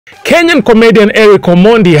Kenyan comedian Eric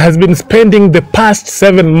Omondi has been spending the past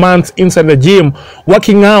 7 months inside the gym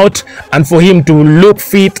working out, and for him to look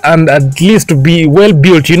fit and at least to be well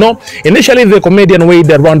built, you know. Initially the comedian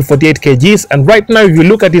weighed around 48 kgs, and right now if you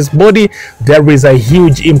look at his body, there is a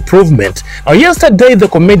huge improvement. Now yesterday the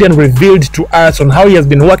comedian revealed to us on how he has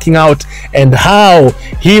been working out and how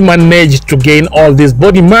he managed to gain all these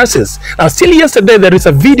body masses. Now still yesterday there is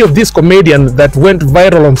a video of this comedian that went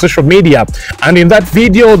viral on social media, and in that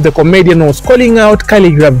video the comedian was calling out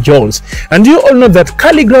Khaligraph Jones. And you all know that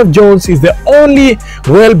Khaligraph Jones is the only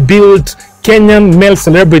well-built Kenyan male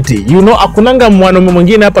celebrity. You know, akunanga mwanaume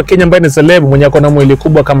mwingine hapa Kenya ambaye ni celeb mwenye akona mwili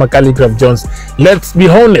kubwa kama Khaligraph Jones. Let's be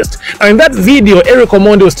honest. And in that video, Eric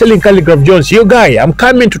Omondi was telling Khaligraph Jones, "You guy, I'm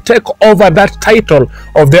coming to take over that title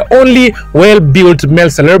of the only well-built male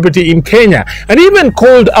celebrity in Kenya." And he even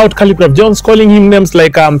called out Khaligraph Jones, calling him names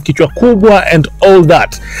like Kichwa Kubwa and all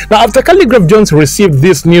that. Now, after Khaligraph Jones received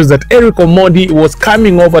this news that Eric Omondi was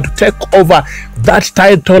coming over to take over that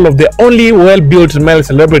title of the only well-built male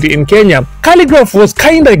celebrity in Kenya, Khaligraph was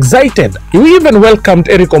kind of excited. He even welcomed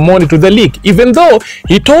Eric Omondi to the league, even though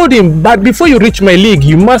he told him, "But before you reach my league,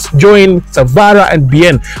 you must join Savara and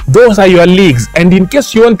BN. Those are your leagues. And in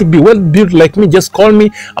case you want to be well-built like me, just call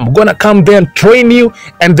me. I'm gonna come there and train you.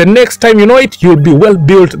 And the next time you know it, you'll be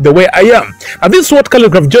well-built the way I am." Now this is what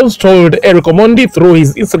Khaligraph Jones told Eric Omondi through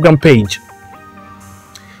his Instagram page.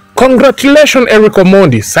 "Congratulations Eric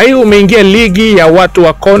Omondi. Sahi umeingia ligi ya watu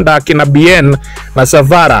wa Konda akina BN na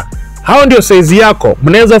Savara. Hao ndio size yako,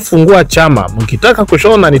 mnaweza fungua chama. Mkitaka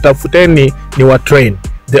kushona nitafuteni ni wa train.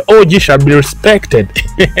 The OG shall be respected."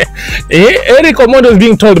 Eric Omondi is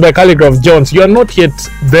being told by Khaligraph Jones, "You are not yet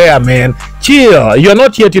there, man. Chill. You are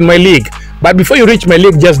not yet in my league. But before you reach my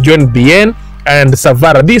league, just join BN and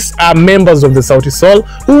Savara. These are members of the Sauti Sol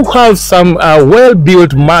who have some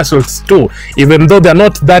well-built muscles too, even though they're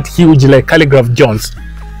not that huge like Khaligraph Jones."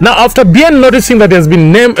 Now, after BN noticing that he has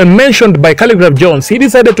been mentioned by Khaligraph Jones, he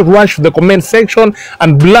decided to rush to the comment section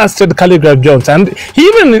and blasted Khaligraph Jones. And he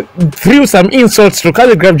even threw some insults to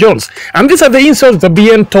Khaligraph Jones. And these are the insults that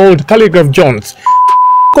BN told Khaligraph Jones.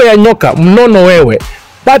 "Ya Nyoka, mnono wewe."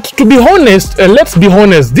 But to be honest, let's be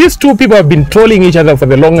honest, these two people have been trolling each other for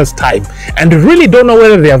the longest time, and really don't know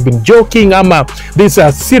whether they have been joking or this is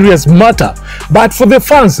a serious matter. But for the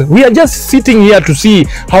fans, we are just sitting here to see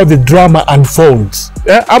how the drama unfolds.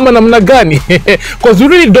 Ama namna gani? Because we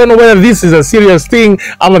really don't know whether this is a serious thing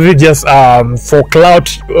or they just for clout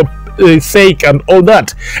sake and all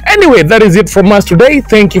that. Anyway, that is it from us today.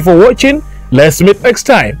 Thank you for watching. Let's meet next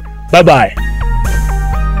time. Bye bye.